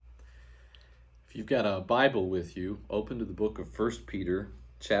If you've got a Bible with you, open to the book of First Peter,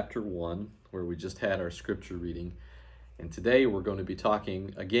 chapter 1, where we just had our scripture reading. And today we're going to be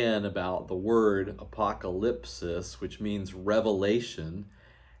talking again about the word apocalypsis, which means revelation.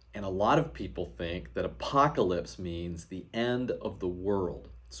 And a lot of people think that apocalypse means the end of the world.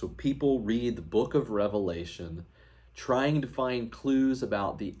 So people read the book of Revelation trying to find clues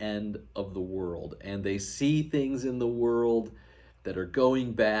about the end of the world. And they see things in the world that are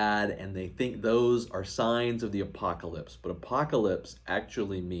going bad, and they think those are signs of the apocalypse. But apocalypse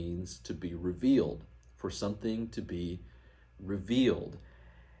actually means to be revealed, for something to be revealed.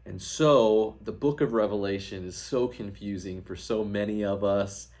 And so the book of Revelation is so confusing for so many of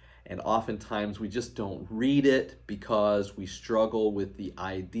us, and oftentimes we just don't read it because we struggle with the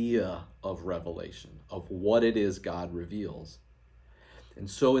idea of revelation, of what it is God reveals. And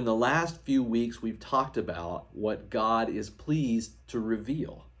so in the last few weeks, we've talked about what God is pleased to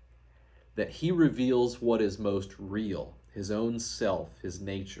reveal. That he reveals what is most real, his own self, his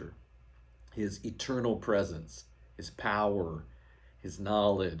nature, his eternal presence, his power, his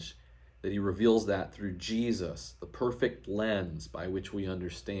knowledge. That he reveals that through Jesus, the perfect lens by which we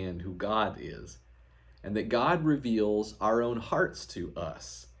understand who God is. And that God reveals our own hearts to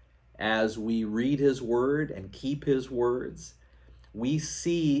us as we read his word and keep his words. We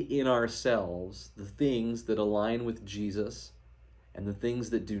see in ourselves the things that align with Jesus and the things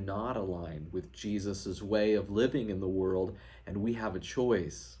that do not align with Jesus' way of living in the world, and we have a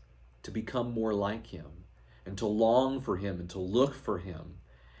choice to become more like him and to long for him and to look for him.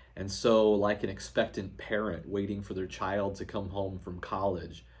 And so, like an expectant parent waiting for their child to come home from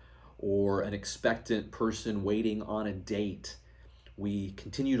college, or an expectant person waiting on a date, we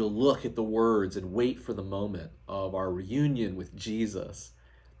continue to look at the words and wait for the moment of our reunion with Jesus,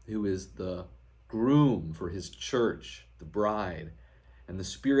 who is the groom for his church, the bride. And the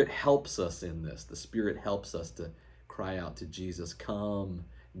Spirit helps us in this. The Spirit helps us to cry out to Jesus, "Come,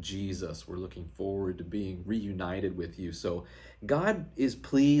 Jesus, we're looking forward to being reunited with you." So God is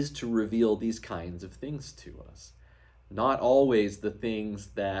pleased to reveal these kinds of things to us. Not always the things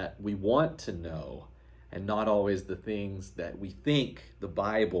that we want to know, and not always the things that we think the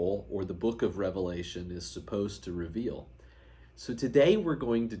Bible or the book of Revelation is supposed to reveal. So today we're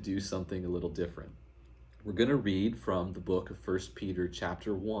going to do something a little different. We're going to read from the book of 1 Peter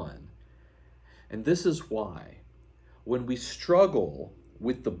chapter 1. And this is why, when we struggle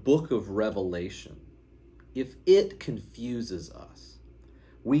with the book of Revelation, if it confuses us,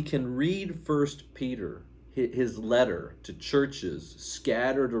 we can read 1 Peter, his letter to churches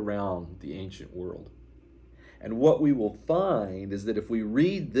scattered around the ancient world. And what we will find is that if we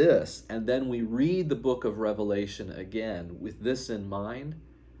read this and then we read the book of Revelation again with this in mind,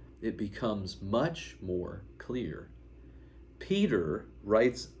 it becomes much more clear. Peter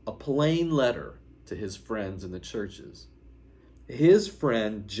writes a plain letter to his friends in the churches. His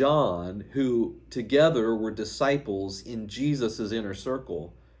friend John, who together were disciples in Jesus' inner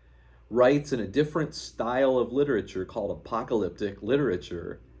circle, writes in a different style of literature called apocalyptic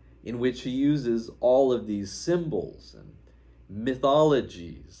literature, in which he uses all of these symbols and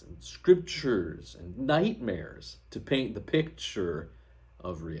mythologies and scriptures and nightmares to paint the picture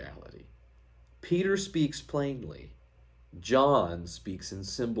of reality. Peter speaks plainly. John speaks in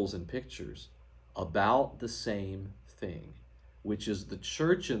symbols and pictures about the same thing, which is the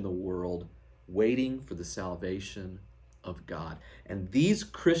church in the world waiting for the salvation of God. And these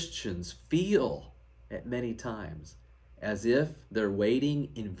Christians feel at many times as if they're waiting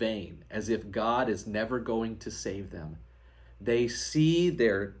in vain, as if God is never going to save them. They see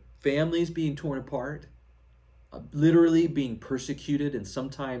their families being torn apart, literally being persecuted, and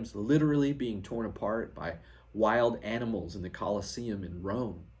sometimes literally being torn apart by wild animals in the Colosseum in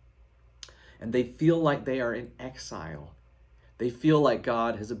Rome. And they feel like they are in exile. They feel like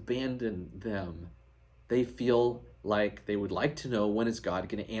God has abandoned them. They feel like they would like to know, when is God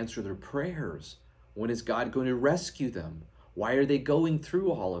going to answer their prayers? When is God going to rescue them? Why are they going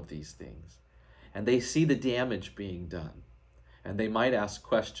through all of these things? And they see the damage being done. And they might ask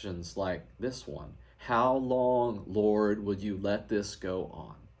questions like this one: "How long, Lord, will you let this go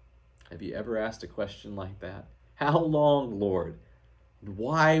on?" Have you ever asked a question like that? How long, Lord? And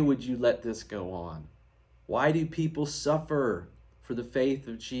why would you let this go on? Why do people suffer for the faith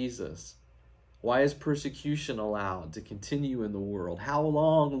of Jesus? Why is persecution allowed to continue in the world? How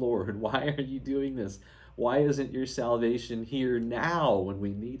long, Lord? Why are you doing this? Why isn't your salvation here now when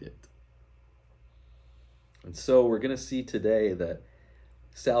we need it? And so we're going to see today that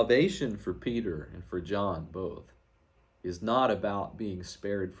salvation for Peter and for John both is not about being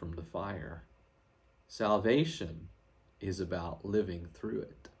spared from the fire. Salvation is about living through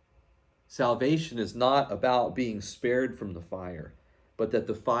it. Salvation is not about being spared from the fire, but that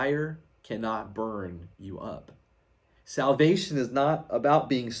the fire cannot burn you up. Salvation is not about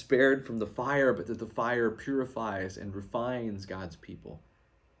being spared from the fire, but that the fire purifies and refines God's people.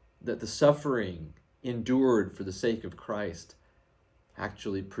 That the suffering endured for the sake of Christ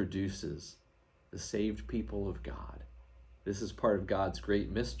actually produces the saved people of God. This is part of God's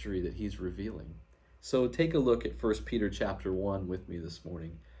great mystery that he's revealing. So take a look at 1 Peter chapter 1 with me this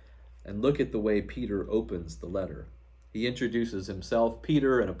morning, and look at the way Peter opens the letter. He introduces himself,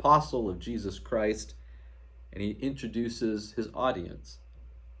 Peter, an apostle of Jesus Christ, and he introduces his audience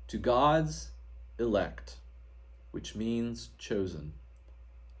to God's elect, which means chosen.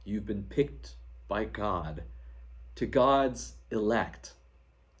 You've been picked by God. To God's elect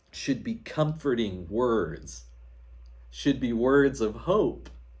should be comforting words, should be words of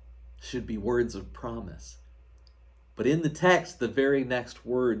hope, should be words of promise. But in the text, the very next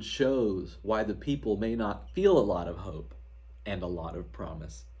word shows why the people may not feel a lot of hope and a lot of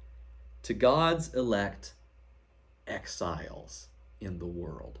promise. To God's elect, exiles in the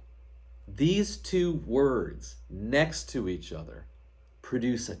world. These two words next to each other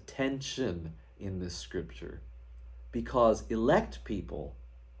produce a tension in this scripture, because elect people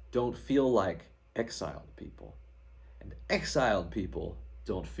don't feel like exiled people, and exiled people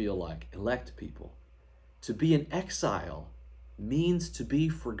don't feel like elect people. To be an exile means to be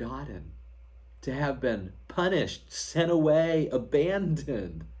forgotten, to have been punished, sent away,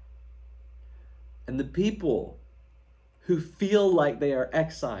 abandoned. And the people who feel like they are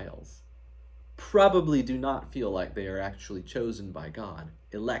exiles probably do not feel like they are actually chosen by God,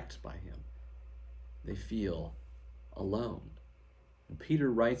 elect by him. They feel alone. And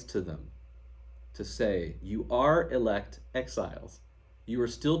Peter writes to them to say, you are elect exiles. You are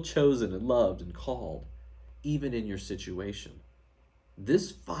still chosen and loved and called, even in your situation. This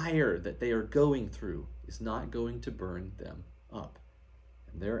fire that they are going through is not going to burn them up.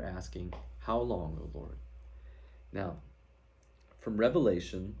 And they're asking, how long, O Lord? Now, from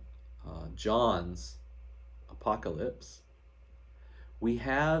Revelation, John's Apocalypse, we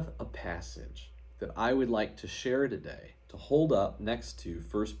have a passage that I would like to share today, to hold up next to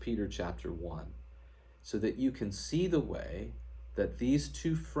 1 Peter chapter 1, so that you can see the way that these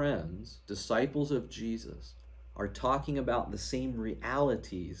two friends, disciples of Jesus, are talking about the same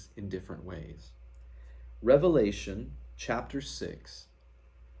realities in different ways. Revelation chapter 6,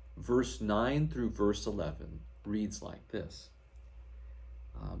 verse 9 through verse 11 reads like this.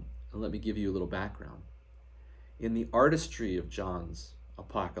 And let me give you a little background. In the artistry of John's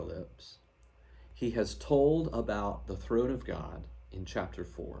Apocalypse, he has told about the throne of God in chapter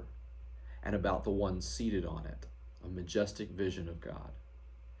 4 and about the one seated on it, a majestic vision of God.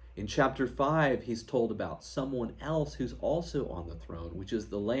 In chapter 5, he's told about someone else who's also on the throne, which is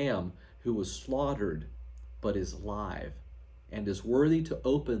the Lamb who was slaughtered but is alive and is worthy to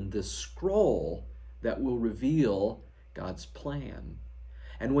open this scroll that will reveal God's plan.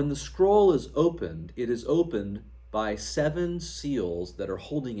 And when the scroll is opened, it is opened by 7 seals that are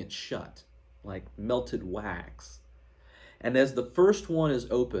holding it shut, like melted wax. And as the first one is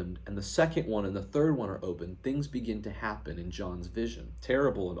opened, and the second one and the third one are opened, things begin to happen in John's vision.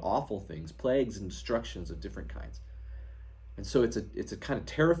 Terrible and awful things, plagues and destructions of different kinds. And so it's a kind of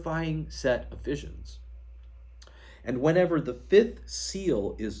terrifying set of visions. And whenever the 5th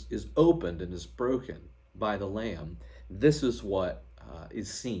seal is opened and is broken by the Lamb, this is what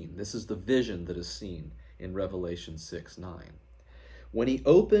is seen. This is the vision that is seen in Revelation 6:9. When he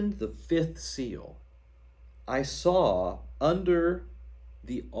opened the 5th seal, I saw under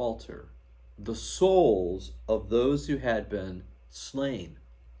the altar the souls of those who had been slain,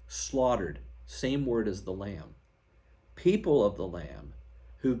 slaughtered, same word as the Lamb. People of the Lamb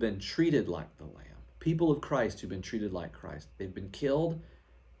who've been treated like the Lamb. People of Christ who've been treated like Christ. They've been killed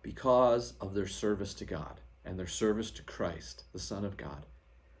because of their service to God and their service to Christ, the Son of God.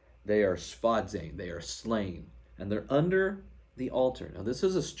 They are sphadzane, they are slain, and they're under the altar. Now this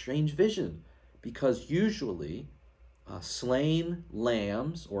is a strange vision, because usually slain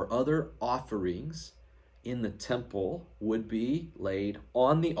lambs or other offerings in the temple would be laid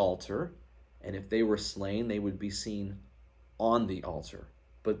on the altar, and if they were slain, they would be seen on the altar.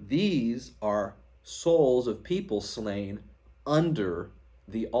 But these are souls of people slain under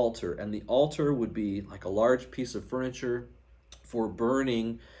the altar, and the altar would be like a large piece of furniture for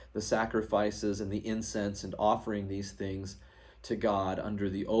burning the sacrifices and the incense and offering these things to God under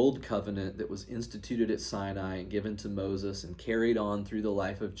the old covenant that was instituted at Sinai and given to Moses and carried on through the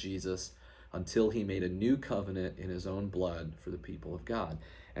life of Jesus until he made a new covenant in his own blood for the people of God.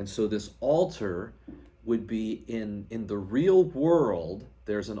 And so this altar would be in the real world,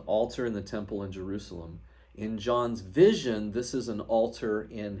 there's an altar in the temple in Jerusalem. In John's vision, this is an altar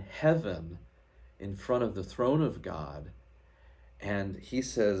in heaven in front of the throne of God. And he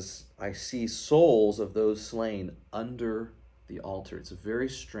says, I see souls of those slain under the altar. It's a very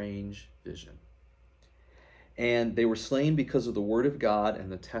strange vision. And they were slain because of the word of God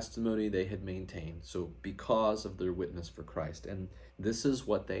and the testimony they had maintained. So because of their witness for Christ. And this is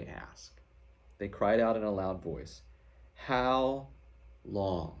what they ask. They cried out in a loud voice, how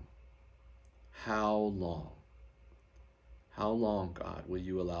long? How long? How long, God, will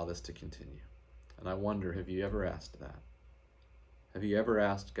you allow this to continue? And I wonder, have you ever asked that? Have you ever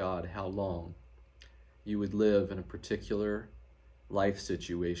asked God how long you would live in a particular life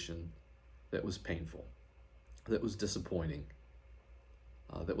situation that was painful, that was disappointing,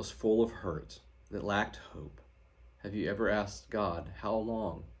 that was full of hurt, that lacked hope? Have you ever asked God, how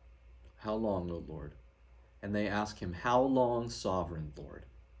long? How long, O Lord? And they ask him, how long, sovereign Lord?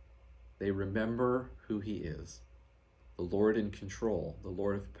 They remember who he is, the Lord in control, the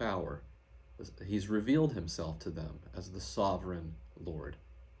Lord of power. He's revealed himself to them as the sovereign Lord.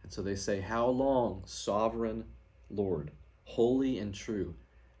 And so they say, how long, sovereign Lord, holy and true?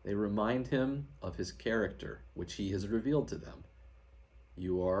 They remind him of his character, which he has revealed to them.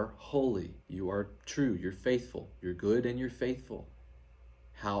 You are holy, you are true, you're faithful, you're good and you're faithful.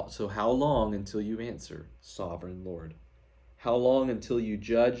 How long until you answer, sovereign Lord? How long until you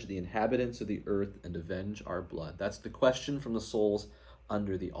judge the inhabitants of the earth and avenge our blood? That's the question from the souls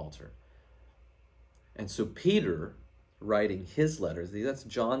under the altar. And so Peter, writing his letters, that's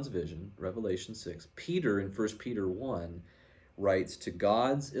John's vision, Revelation 6. Peter in 1 Peter 1 writes to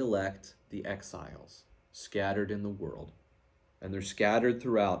God's elect, the exiles, scattered in the world. And they're scattered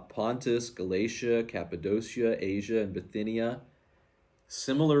throughout Pontus, Galatia, Cappadocia, Asia, and Bithynia.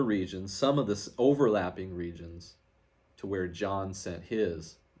 Similar regions, some of the overlapping regions to where John sent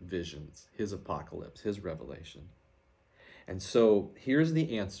his visions, his apocalypse, his revelation. And so here's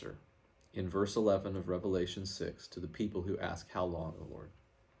the answer in verse 11 of Revelation 6 to the people who ask, how long, O Lord?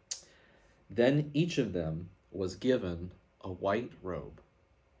 Then each of them was given a white robe.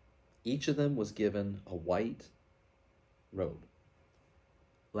 Each of them was given a white robe.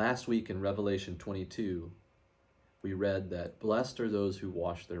 Last week in Revelation 22, we read that blessed are those who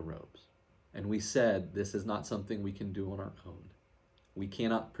wash their robes. And we said this is not something we can do on our own. We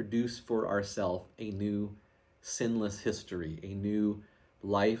cannot produce for ourselves a new sinless history, a new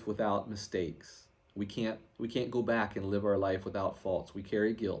life without mistakes. We can't go back and live our life without faults. We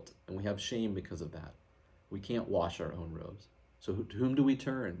carry guilt and we have shame because of that. We can't wash our own robes. So to whom do we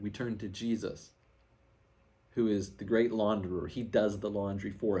turn? We turn to Jesus, who is the great launderer. He does the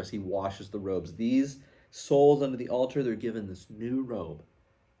laundry for us. He washes the robes. These souls under the altar, they're given this new robe,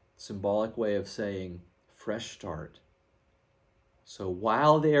 symbolic way of saying fresh start. So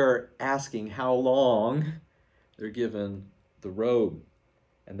while they're asking how long, they're given the robe.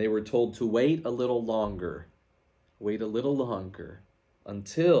 And they were told to wait a little longer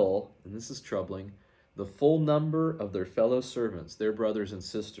until, and this is troubling, the full number of their fellow servants, their brothers and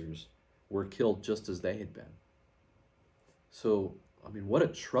sisters, were killed just as they had been. So, what a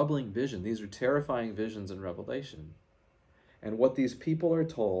troubling vision. These are terrifying visions in Revelation. And what these people are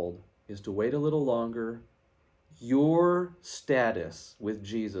told is to wait a little longer. Your status with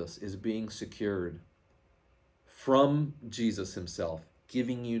Jesus is being secured from Jesus himself,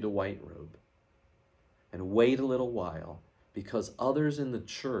 giving you the white robe. And wait a little while, because others in the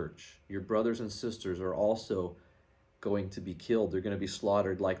church, your brothers and sisters, are also going to be killed. They're going to be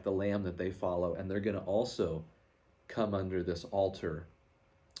slaughtered like the lamb that they follow, and they're going to also come under this altar,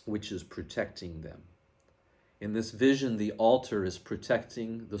 which is protecting them. In this vision, the altar is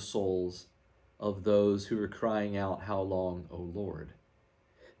protecting the souls of those who are crying out, how long, O Lord?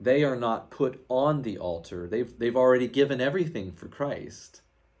 They are not put on the altar. They've already given everything for Christ.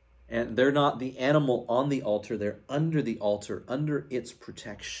 And they're not the animal on the altar. They're under the altar, under its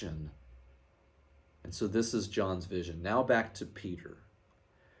protection. And so this is John's vision. Now back to Peter,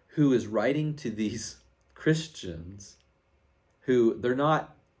 who is writing to these Christians who they're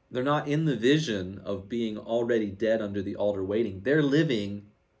not in the vision of being already dead under the altar waiting. They're living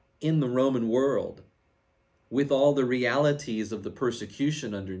in the Roman world with all the realities of the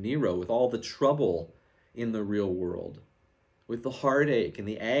persecution under Nero, with all the trouble in the real world, with the heartache and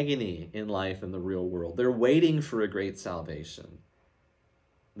the agony in life in the real world. They're waiting for a great salvation.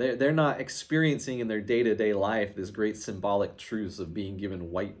 They're not experiencing in their day-to-day life this great symbolic truths of being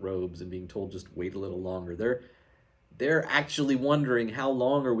given white robes and being told just wait a little longer. They're actually wondering, how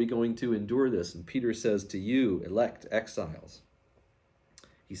long are we going to endure this? And Peter says to you, elect exiles,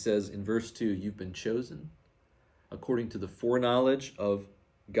 He says in verse 2, you've been chosen according to the foreknowledge of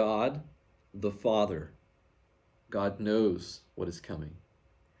God the Father. God knows what is coming.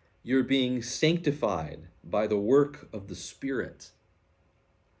 You're being sanctified by the work of the Spirit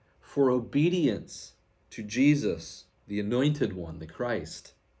for obedience to Jesus, the Anointed One, the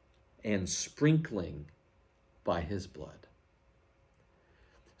Christ, and sprinkling by his blood.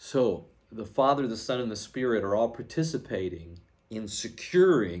 So the Father, the Son, and the Spirit are all participating in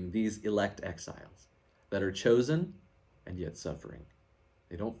securing these elect exiles that are chosen and yet suffering.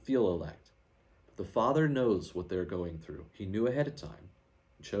 They don't feel elect. But the Father knows what they're going through. He knew ahead of time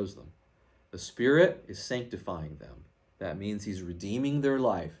and chose them. The Spirit is sanctifying them. That means he's redeeming their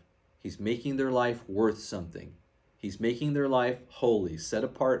life. He's making their life worth something. He's making their life holy, set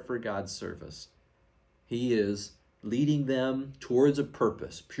apart for God's service. He is leading them towards a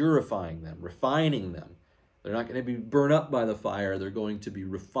purpose, purifying them, refining them. They're not going to be burned up by the fire. They're going to be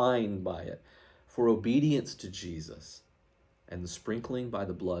refined by it for obedience to Jesus and the sprinkling by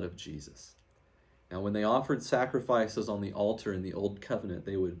the blood of Jesus. Now, when they offered sacrifices on the altar in the Old Covenant,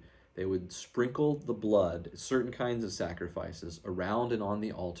 they would sprinkle the blood, certain kinds of sacrifices, around and on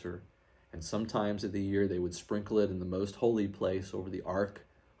the altar. And sometimes of the year, they would sprinkle it in the most holy place over the Ark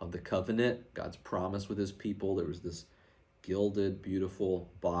of the Covenant, God's promise with his people. There was this gilded, beautiful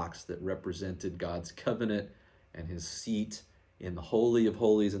box that represented God's covenant and his seat in the Holy of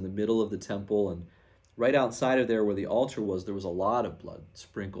Holies in the middle of the temple. And right outside of there where the altar was, there was a lot of blood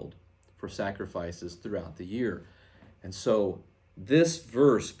sprinkled for sacrifices throughout the year. And so this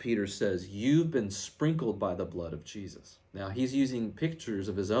verse, Peter says, you've been sprinkled by the blood of Jesus. Now, he's using pictures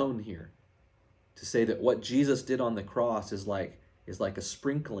of his own here to say that what Jesus did on the cross is like a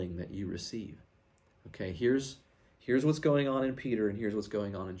sprinkling that you receive. Okay, here's what's going on in Peter, and here's what's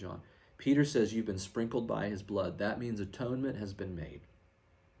going on in John. Peter says you've been sprinkled by his blood. That means atonement has been made.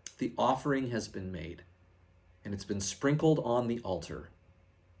 The offering has been made, and it's been sprinkled on the altar.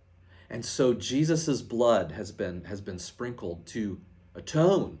 And so Jesus' blood has been sprinkled to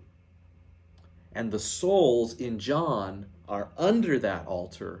atone. And the souls in John are under that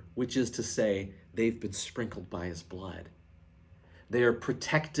altar, which is to say they've been sprinkled by his blood. They are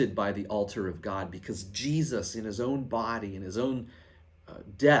protected by the altar of God because Jesus, in his own body, in his own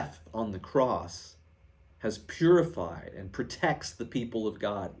death on the cross, has purified and protects the people of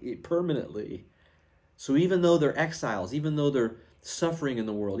God permanently. So even though they're exiles, even though they're suffering in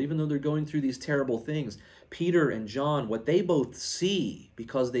the world, even though they're going through these terrible things, Peter and John, what they both see,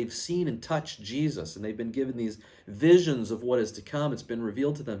 because they've seen and touched Jesus and they've been given these visions of what is to come, it's been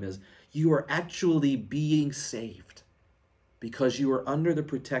revealed to them, is you are actually being saved because you are under the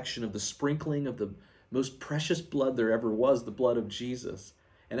protection of the sprinkling of the most precious blood there ever was, the blood of Jesus.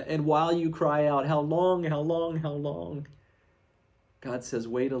 And while you cry out, how long, how long, how long? God says,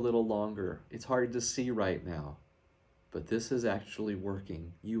 wait a little longer. It's hard to see right now, but this is actually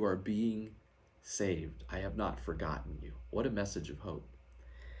working. You are being saved. I have not forgotten you. What a message of hope.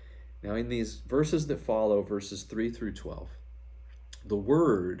 Now, in these verses that follow, verses 3 through 12, the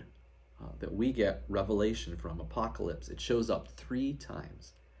word that we get revelation from, apocalypse, it shows up 3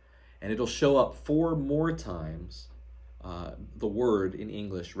 times. And it'll show up 4 more times. The word in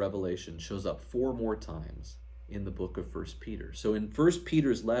English, revelation, shows up 4 more times in the book of 1 Peter. So in 1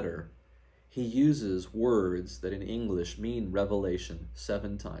 Peter's letter, he uses words that in English mean revelation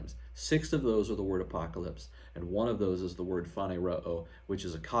 7 times. 6 of those are the word apocalypse, and 1 of those is the word phaneroo, which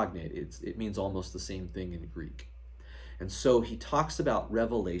is a cognate. It means almost the same thing in Greek. And so he talks about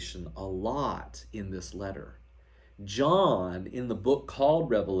revelation a lot in this letter. John, in the book called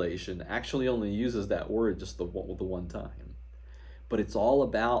Revelation, actually only uses that word just the one time. But it's all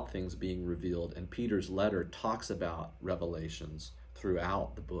about things being revealed, and Peter's letter talks about revelations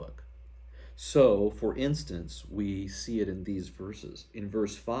throughout the book. So, for instance, we see it in these verses. In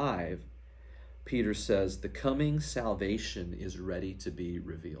verse 5, Peter says, the coming salvation is ready to be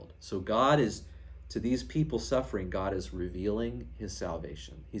revealed. So God is, to these people suffering, God is revealing his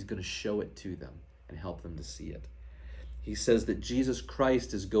salvation. He's going to show it to them and help them to see it. He says that Jesus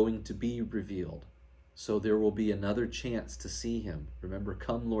Christ is going to be revealed. So there will be another chance to see him. Remember,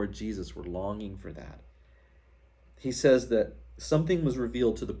 come Lord Jesus, we're longing for that. He says that something was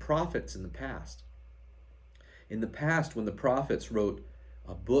revealed to the prophets in the past. In the past, when the prophets wrote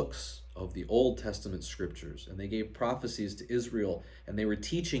books of the Old Testament scriptures, and they gave prophecies to Israel, and they were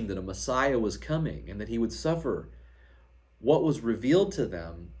teaching that a Messiah was coming and that he would suffer, what was revealed to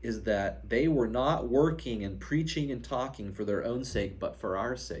them is that they were not working and preaching and talking for their own sake, but for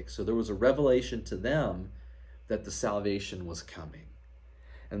our sake. So there was a revelation to them that the salvation was coming.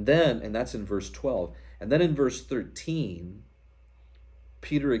 And that's in verse 12. And then in verse 13,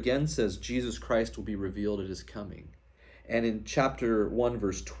 Peter again says Jesus Christ will be revealed at his coming. And in chapter 1,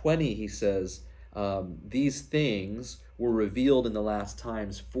 verse 20, he says, these things were revealed in the last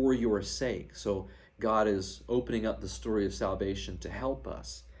times for your sake. So God is opening up the story of salvation to help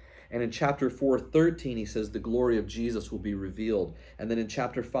us. And in chapter 4:13, he says the glory of Jesus will be revealed. And then in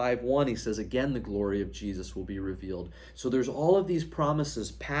chapter 5:1, he says again the glory of Jesus will be revealed. So there's all of these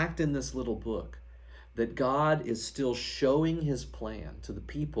promises packed in this little book that God is still showing his plan to the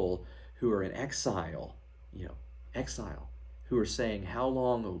people who are in exile, exile, who are saying, how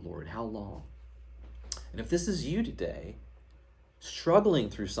long, O Lord, how long? And if this is you today, struggling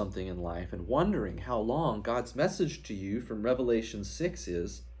through something in life and wondering how long, God's message to you from Revelation 6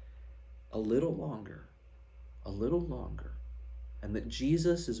 is a little longer, and that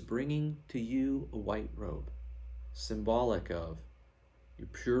Jesus is bringing to you a white robe, symbolic of your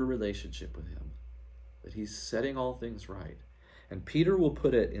pure relationship with him, that he's setting all things right. And Peter will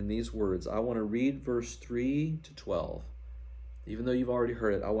put it in these words. I want to read verse 3 to 12. Even though you've already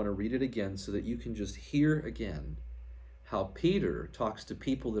heard it, I want to read it again so that you can just hear again how Peter talks to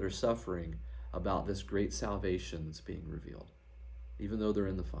people that are suffering about this great salvation that's being revealed, even though they're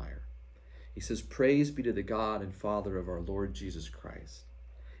in the fire. He says, praise be to the God and Father of our Lord Jesus Christ.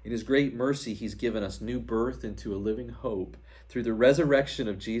 In his great mercy, he's given us new birth into a living hope through the resurrection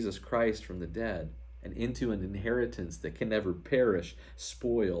of Jesus Christ from the dead and into an inheritance that can never perish,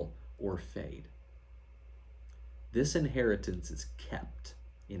 spoil, or fade. This inheritance is kept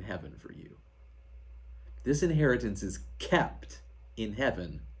in heaven for you. This inheritance is kept in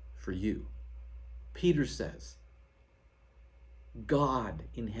heaven for you. Peter says, God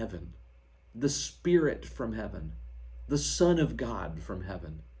in heaven, the Spirit from heaven, the Son of God from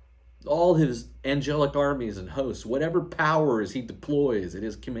heaven, all his angelic armies and hosts, whatever powers he deploys at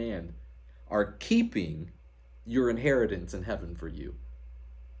his command, are keeping your inheritance in heaven for you.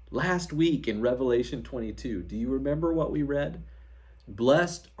 Last week in Revelation 22, do you remember what we read?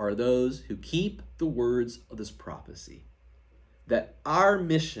 Blessed are those who keep the words of this prophecy. That our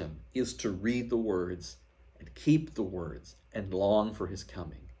mission is to read the words and keep the words and long for his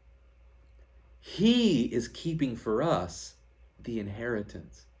coming. He is keeping for us the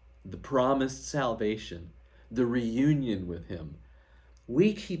inheritance, the promised salvation, the reunion with him.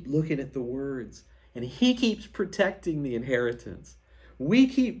 We keep looking at the words, and he keeps protecting the inheritance. We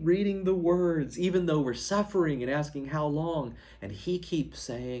keep reading the words, even though we're suffering and asking how long, and he keeps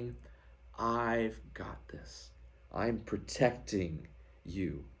saying, I've got this. I'm protecting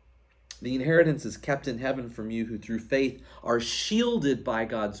you. The inheritance is kept in heaven from you who through faith are shielded by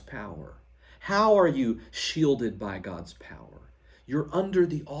God's power. How are you shielded by God's power? You're under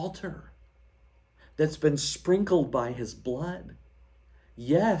the altar that's been sprinkled by his blood.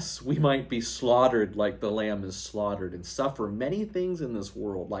 Yes, we might be slaughtered like the lamb is slaughtered and suffer many things in this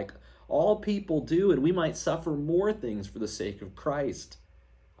world like all people do, and we might suffer more things for the sake of Christ.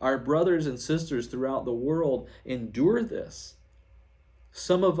 Our brothers and sisters throughout the world endure this.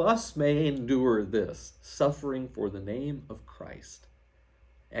 Some of us may endure this, suffering for the name of Christ.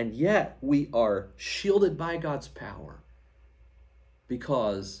 And yet we are shielded by God's power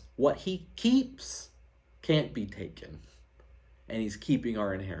because what he keeps can't be taken. And he's keeping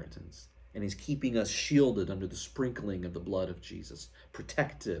our inheritance. And he's keeping us shielded under the sprinkling of the blood of Jesus,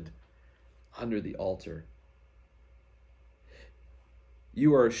 protected under the altar.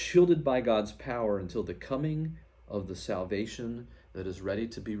 You are shielded by God's power until the coming of the salvation that is ready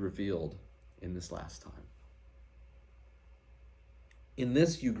to be revealed in this last time. In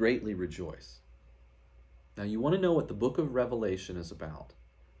this you greatly rejoice. Now you want to know what the book of Revelation is about.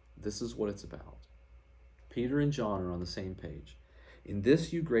 This is what it's about. Peter and John are on the same page. In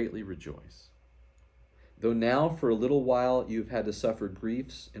this you greatly rejoice, though now for a little while you've had to suffer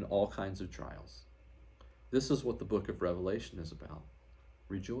griefs in all kinds of trials. This is what the book of Revelation is about.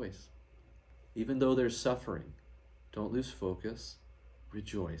 Rejoice. Even though there's suffering, don't lose focus.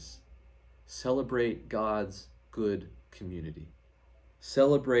 Rejoice. Celebrate God's good community.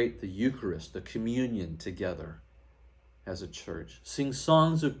 Celebrate the Eucharist, the communion together as a church. Sing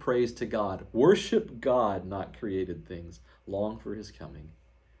songs of praise to God. Worship God, not created things. Long for his coming.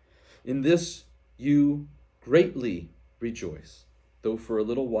 In this you greatly rejoice, though for a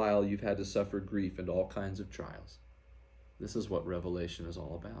little while you've had to suffer grief and all kinds of trials. This is what Revelation is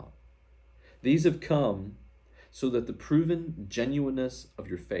all about. These have come so that the proven genuineness of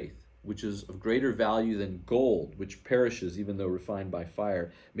your faith, which is of greater value than gold, which perishes even though refined by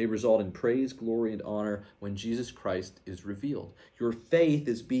fire, may result in praise, glory, and honor when Jesus Christ is revealed. Your faith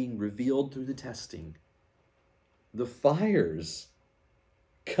is being revealed through the testing. The fires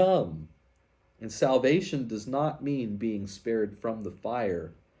come, And salvation does not mean being spared from the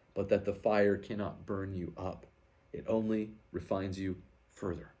fire, but that the fire cannot burn you up. It only refines you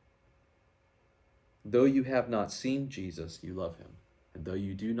further. Though you have not seen Jesus, you love him. And though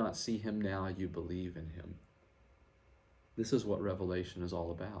you do not see him now, you believe in him. This is what Revelation is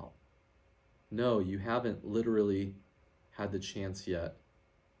all about. No, you haven't literally had the chance yet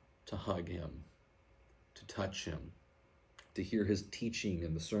to hug him, to touch him, to hear his teaching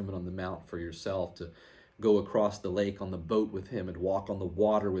in the Sermon on the Mount for yourself, to go across the lake on the boat with him and walk on the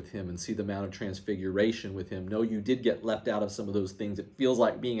water with him and see the Mount of Transfiguration with him. No, you did get left out of some of those things. It feels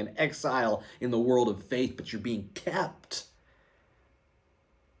like being an exile in the world of faith, but you're being kept.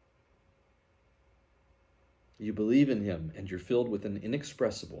 You believe in him, and you're filled with an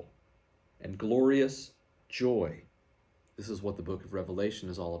inexpressible and glorious joy. This is what the book of Revelation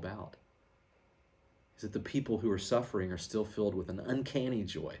is all about. Is that the people who are suffering are still filled with an uncanny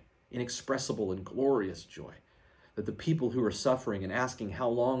joy, inexpressible and glorious joy. That the people who are suffering and asking, how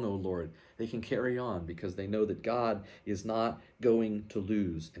long, O Lord, they can carry on because they know that God is not going to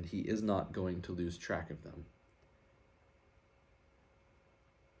lose, and he is not going to lose track of them.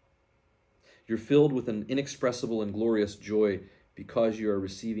 You're filled with an inexpressible and glorious joy because you are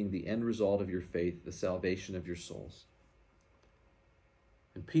receiving the end result of your faith, the salvation of your souls.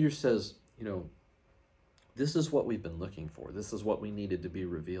 And Peter says, this is what we've been looking for. This is what we needed to be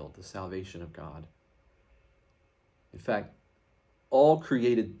revealed, the salvation of God. In fact, all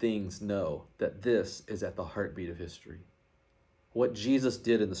created things know that this is at the heartbeat of history. What Jesus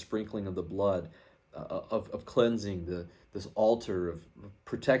did in the sprinkling of the blood, of cleansing this altar, of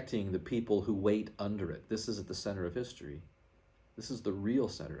protecting the people who wait under it. This is at the center of history. This is the real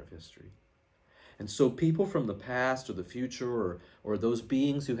center of history. And so people from the past or the future or those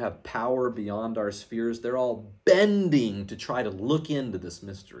beings who have power beyond our spheres, they're all bending to try to look into this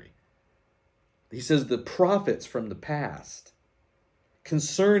mystery. He says the prophets from the past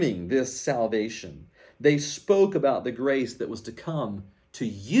concerning this salvation, they spoke about the grace that was to come to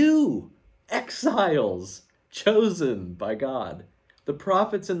you, exiles chosen by God. The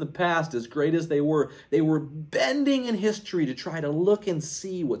prophets in the past, as great as they were bending in history to try to look and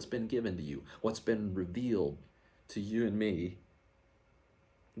see what's been given to you, what's been revealed to you and me.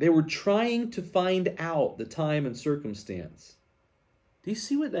 They were trying to find out the time and circumstance. Do you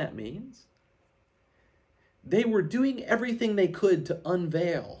see what that means? They were doing everything they could to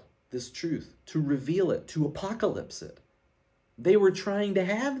unveil this truth, to reveal it, to apocalypse it. They were trying to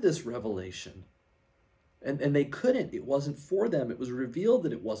have this revelation. And they couldn't. It wasn't for them. It was revealed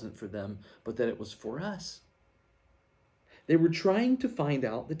that it wasn't for them, but that it was for us. They were trying to find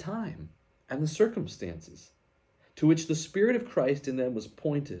out the time and the circumstances to which the Spirit of Christ in them was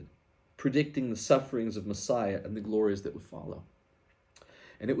pointed, predicting the sufferings of Messiah and the glories that would follow.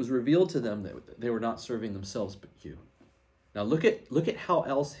 And it was revealed to them that they were not serving themselves but you. Now look at how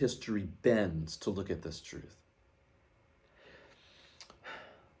else history bends to look at this truth.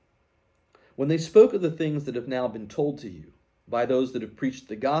 When they spoke of the things that have now been told to you by those that have preached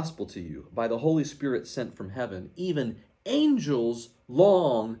the gospel to you, by the Holy Spirit sent from heaven, even angels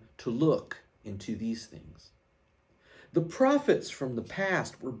long to look into these things. The prophets from the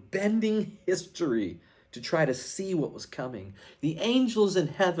past were bending history to try to see what was coming. The angels in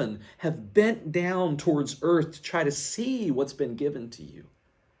heaven have bent down towards earth to try to see what's been given to you.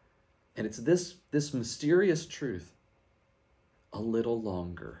 And it's this mysterious truth. A little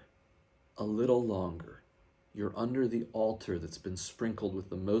longer. A little longer. You're under the altar that's been sprinkled with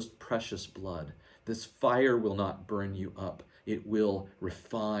the most precious blood. This fire will not burn you up. It will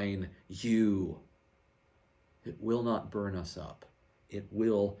refine you. It will not burn us up. It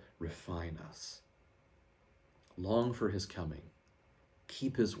will refine us. Long for his coming.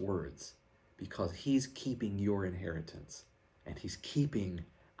 Keep his words, because he's keeping your inheritance, and he's keeping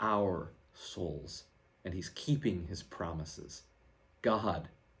our souls, and he's keeping his promises. God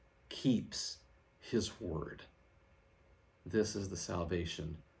keeps his word. This is the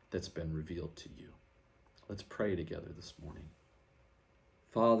salvation that's been revealed to you. Let's pray together this morning.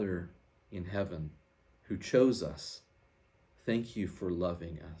 Father in heaven, who chose us, thank you for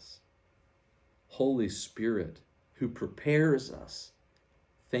loving us. Holy Spirit, who prepares us,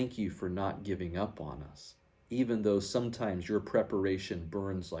 thank you for not giving up on us, even though sometimes your preparation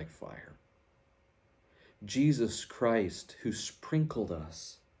burns like fire. Jesus Christ, who sprinkled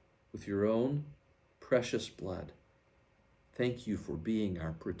us with your own precious blood, thank you for being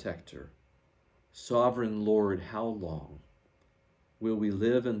our protector. Sovereign Lord, how long will we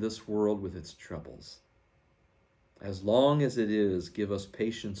live in this world with its troubles? As long as it is, give us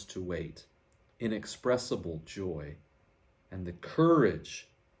patience to wait, inexpressible joy, and the courage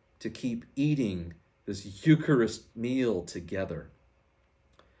to keep eating this Eucharist meal together,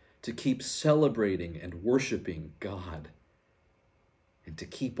 to keep celebrating and worshiping God, and to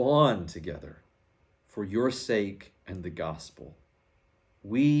keep on together for your sake and the gospel.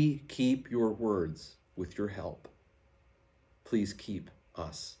 We keep your words with your help. Please keep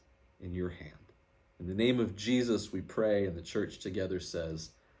us in your hand. In the name of Jesus we pray, and the church together says,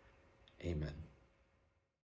 Amen.